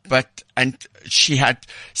out, and she had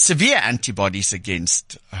severe antibodies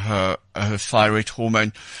against her thyroid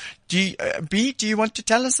hormone. Do you want to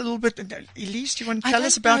tell us a little bit? Elise, do you want to tell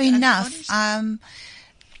us about enough. antibodies?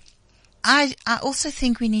 I also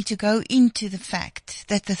think we need to go into the fact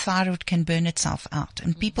that the thyroid can burn itself out,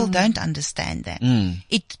 and people don't understand that.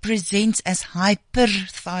 It presents as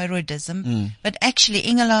hyperthyroidism, but actually,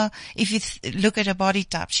 Ingela, if you look at her body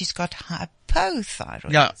type, she's got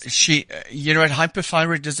hypothyroidism. Yeah,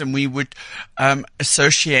 hyperthyroidism we would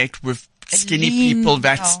associate with skinny people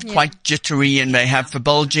that's quite jittery, and they have the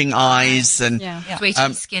bulging eyes and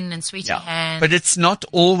sweaty skin and sweaty hands. But it's not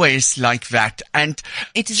always like that. And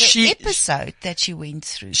it is an episode that she went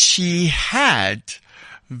through. She had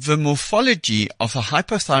the morphology of a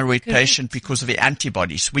hypothyroid patient because of the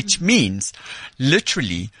antibodies, which means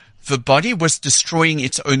literally the body was destroying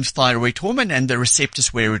its own thyroid hormone and the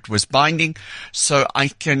receptors where it was binding. So I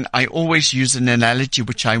always use an analogy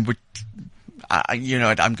which I would,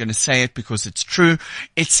 I'm going to say it because it's true.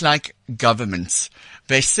 It's like governments.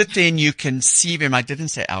 They sit there and you can see them. I didn't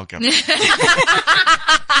say our government.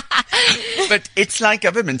 But it's like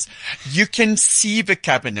governments. You can see the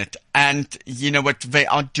cabinet and you know what? They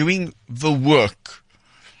are doing the work,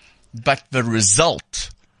 but the result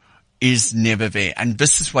is never there. And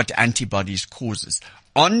this is what antibodies causes.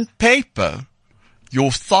 On paper,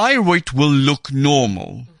 your thyroid will look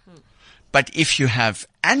normal. But if you have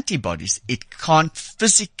antibodies, it can't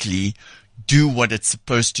physically do what it's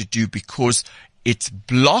supposed to do because it's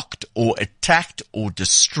blocked or attacked or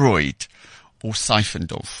destroyed or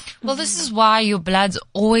siphoned off. Well, this is why your bloods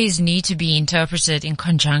always need to be interpreted in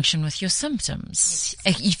conjunction with your symptoms.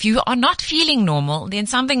 Yes. If you are not feeling normal, then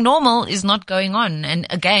something normal is not going on. And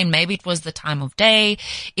again, maybe it was the time of day.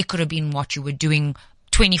 It could have been what you were doing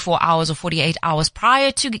 24 hours or 48 hours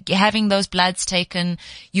prior to having those bloods taken.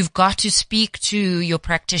 You've got to speak to your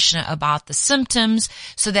practitioner about the symptoms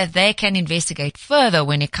so that they can investigate further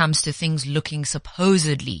when it comes to things looking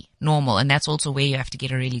supposedly normal. And that's also where you have to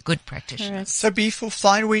get a really good practitioner. So for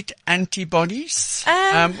thyroid antibodies, we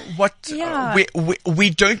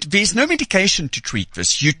don't, there's no medication to treat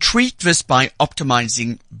this. You treat this by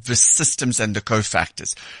optimizing the systems and the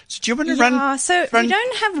cofactors. So do you want to run? So we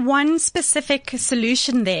don't have one specific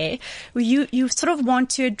solution there. You sort of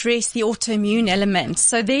want to address the autoimmune element.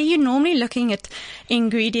 So there you're normally looking at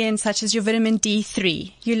ingredients such as your vitamin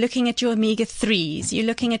D3. You're looking at your omega-3s. You're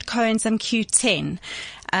looking at coenzyme Q10.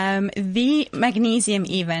 The magnesium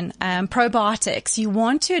even, probiotics. You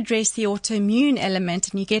want to address the autoimmune element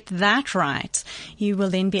and you get that right. You will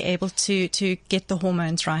then be able to get the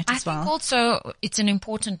hormones right as well. I think also it's an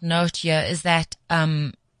important note here is that,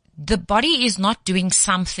 the body is not doing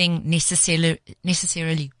something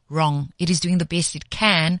necessarily wrong. It is doing the best it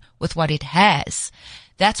can with what it has.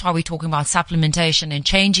 That's why we're talking about supplementation and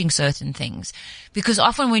changing certain things. Because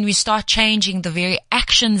often when we start changing the very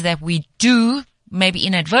actions that we do, maybe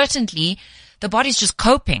inadvertently, the body's just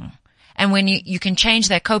coping. And when you can change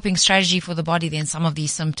that coping strategy for the body, then some of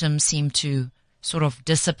these symptoms seem to sort of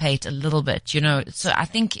dissipate a little bit, So I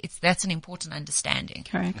think that's an important understanding.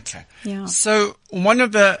 Correct. Okay. Yeah. So one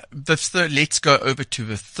of the third, let's go over to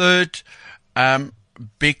the third,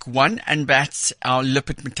 big one, and that's our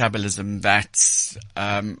lipid metabolism. That's,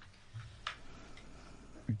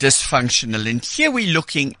 dysfunctional. And here we're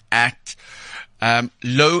looking at,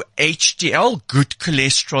 low HDL, good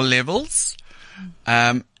cholesterol levels,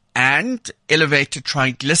 and elevated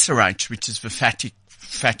triglycerides, which is the fatty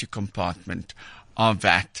compartment of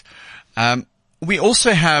that. We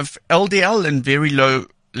also have LDL and very low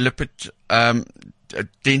lipid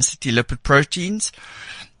density lipid proteins.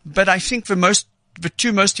 But I think the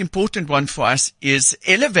two most important one for us is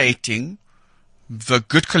elevating the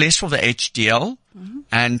good cholesterol, the HDL,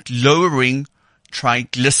 and lowering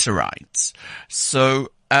triglycerides.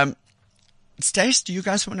 So, Stace, do you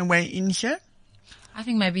guys want to weigh in here? I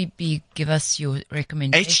think maybe give us your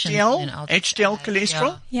recommendations. HDL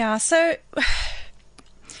cholesterol? Yeah. So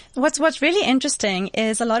what's really interesting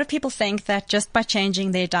is a lot of people think that just by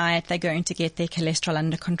changing their diet, they're going to get their cholesterol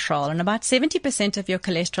under control. And about 70% of your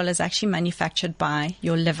cholesterol is actually manufactured by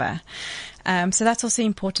your liver. So that's also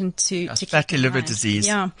important to keep fatty in liver mind. disease.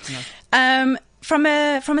 Yeah. From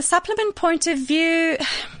a supplement point of view,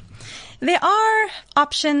 there are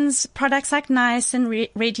options, products like niacin,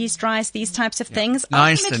 red yeast rice, these types of things.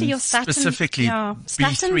 Ultimately, your statins, specifically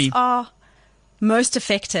statins B3. are most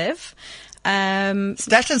effective.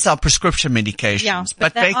 Statins are prescription medications,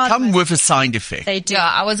 but they are come with a side effect. They do. Yeah,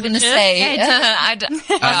 I was going to say.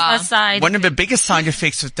 Aside. One of the biggest side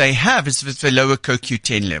effects that they have is with the lower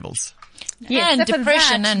CoQ10 levels. Yes, and so for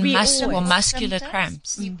depression that, and we muscular Symptoms,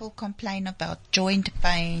 cramps. People complain about joint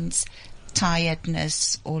pains,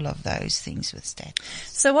 tiredness, all of those things with statins.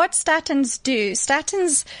 So what statins do,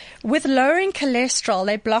 with lowering cholesterol,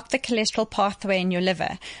 they block the cholesterol pathway in your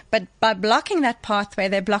liver. But by blocking that pathway,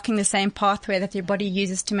 they're blocking the same pathway that your body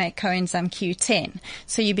uses to make coenzyme Q10.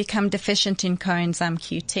 So you become deficient in coenzyme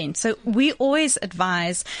Q10. So we always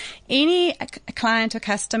advise any client or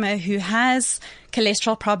customer who has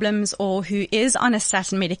cholesterol problems or who is on a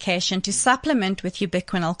statin medication to supplement with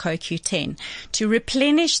ubiquinol CoQ10 to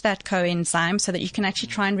replenish that coenzyme so that you can actually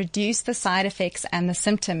try and reduce the side effects and the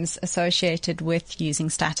symptoms associated with using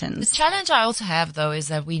The statins. challenge I also have though is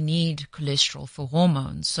that we need cholesterol for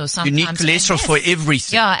hormones. So sometimes You need cholesterol for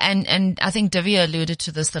everything. Yeah, and I think Divya alluded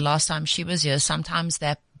to this the last time she was here. Sometimes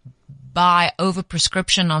that by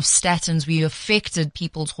overprescription of statins, we affected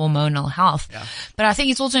people's hormonal health. Yeah. But I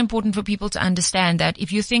think it's also important for people to understand that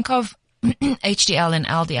if you think of HDL and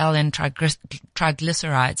LDL and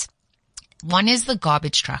triglycerides, one is the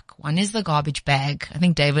garbage truck, one is the garbage bag. I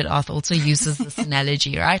think David Arth also uses this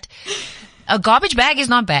analogy, right? A garbage bag is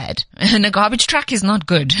not bad and a garbage truck is not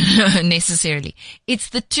good necessarily. It's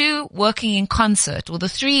the two working in concert or the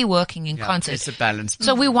three working in concert. It's a balance.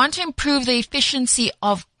 So we want to improve the efficiency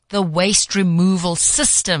of the waste removal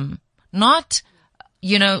system, not,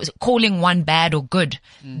 calling one bad or good.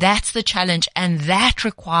 That's the challenge. And that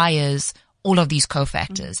requires all of these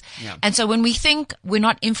cofactors. Yeah. And so when we think we're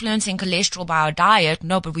not influencing cholesterol by our diet,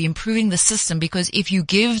 no, but we're improving the system, because if you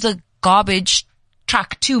give the garbage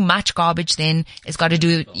truck too much garbage, then it's got to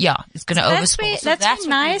do, it's going to overspill. That's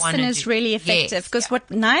why niacin is really effective, because what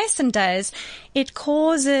niacin does, it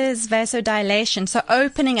causes vasodilation, so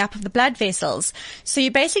opening up of the blood vessels. So you're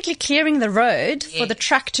basically clearing the road for the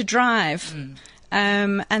truck to drive.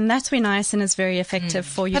 And that's where niacin is very effective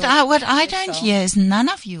for you. But what I don't hear is none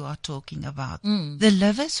of you are talking about the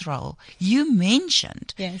liver's role. You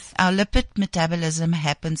mentioned our lipid metabolism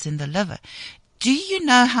happens in the liver. Do you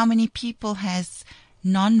know how many people has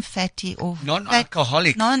non-fatty or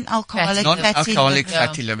non-alcoholic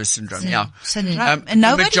fatty liver syndrome? Syndrome. And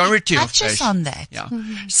nobody majority touches of on that. Yeah.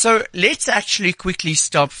 So let's actually quickly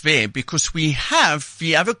stop there, because we have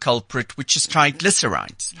the other culprit, which is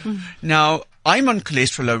triglycerides. Now, I'm on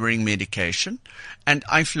cholesterol lowering medication, and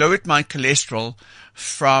I've lowered my cholesterol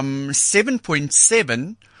from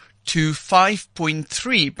 7.7 to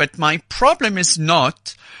 5.3, but my problem is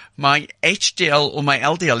not my HDL or my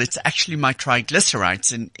LDL, it's actually my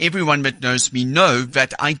triglycerides. And everyone that knows me know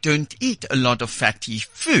that I don't eat a lot of fatty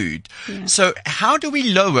food. Yeah. So how do we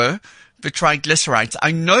lower the triglycerides?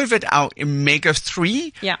 I know that our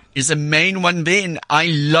omega-3 is a main one there, and I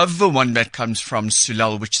love the one that comes from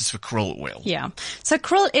Sulal, which is the krill oil. Yeah. So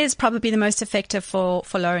krill is probably the most effective for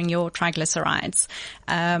lowering your triglycerides.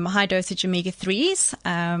 High dosage omega-3s.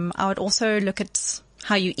 I would also look at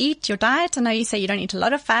how you eat, your diet. I know you say you don't eat a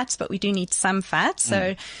lot of fats, but we do need some fat.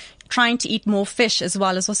 So trying to eat more fish as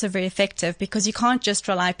well is also very effective, because you can't just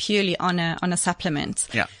rely purely on a supplement.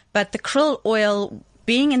 Yeah. But the krill oil,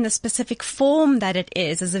 being in the specific form that it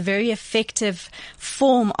is a very effective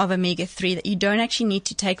form of omega-3 that you don't actually need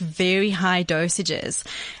to take very high dosages.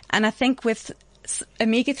 And I think with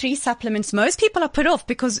omega-3 supplements, most people are put off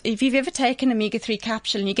because if you've ever taken omega-3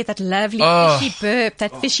 capsule and you get that lovely fishy burp,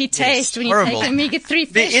 that fishy taste when you take omega-3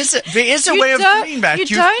 fish. There is a way of doing that.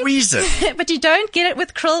 You freeze it. But you don't get it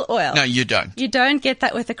with krill oil. No, you don't. You don't get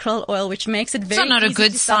that with the krill oil, which makes it very It's not a easy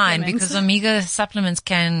good to sign supplement. because omega supplements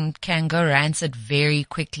can go rancid very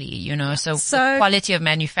quickly, you know. So the quality of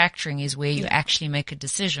manufacturing is where you actually make a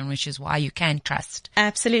decision, which is why you can trust.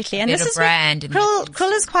 Absolutely. And Get this a is brand in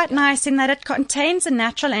krill is quite nice in that it contains a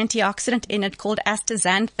natural antioxidant in it called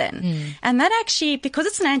astaxanthin. And that actually, because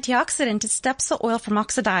it's an antioxidant, it stops the oil from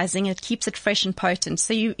oxidizing. It keeps it fresh and potent.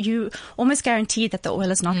 So you almost guarantee that the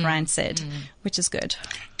oil is not rancid, which is good.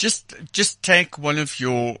 Just take one of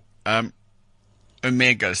your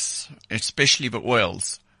omegas, especially the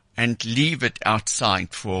oils, and leave it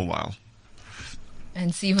outside for a while.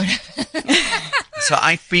 And see what So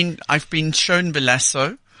I've been shown the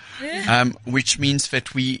lasso, which means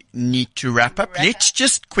that we need to wrap up. Let's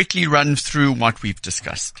just quickly run through what we've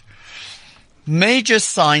discussed. Major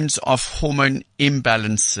signs of hormone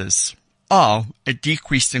imbalances are a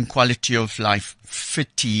decrease in quality of life,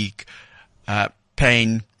 fatigue,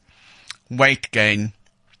 pain, weight gain,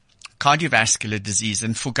 cardiovascular disease.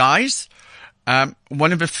 And for guys,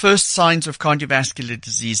 one of the first signs of cardiovascular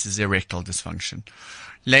disease is erectile dysfunction.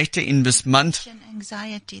 Later in this month,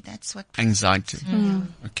 Anxiety, that's what. anxiety.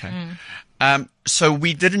 Okay. So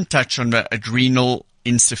we didn't touch on the adrenal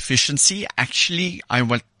insufficiency. Actually, I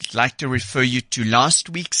would like to refer you to last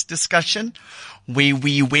week's discussion where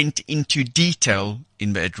we went into detail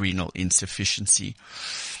in the adrenal insufficiency.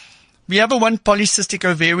 The other one, polycystic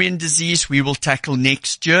ovarian disease, we will tackle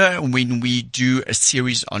next year when we do a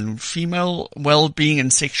series on female well-being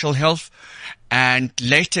and sexual health. And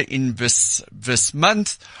later in this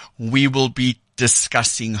month, we will be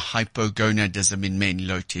discussing hypogonadism in men,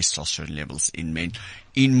 low testosterone levels in men,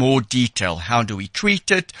 in more detail. How do we treat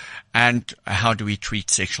it, and how do we treat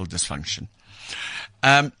sexual dysfunction?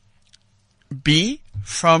 B,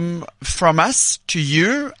 from us to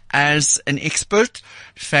you as an expert,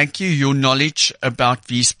 thank you. Your knowledge about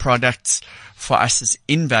these products for us is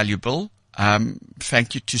invaluable.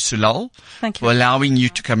 Thank you to Sulal for allowing you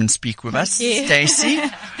to come and speak with us. Stacey.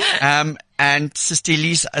 And Sister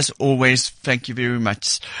Elise, as always, thank you very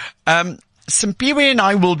much. Simpiwe and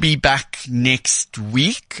I will be back next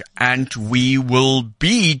week, and we will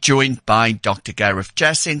be joined by Dr. Gareth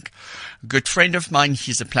Jasink, a good friend of mine.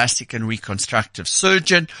 He's a plastic and reconstructive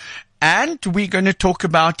surgeon, and we're going to talk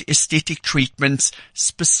about aesthetic treatments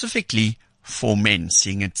specifically for men,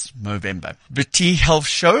 seeing it's November. The T Health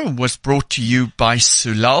Show was brought to you by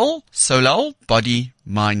Sulal, Body,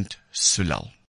 Mind, Sulal.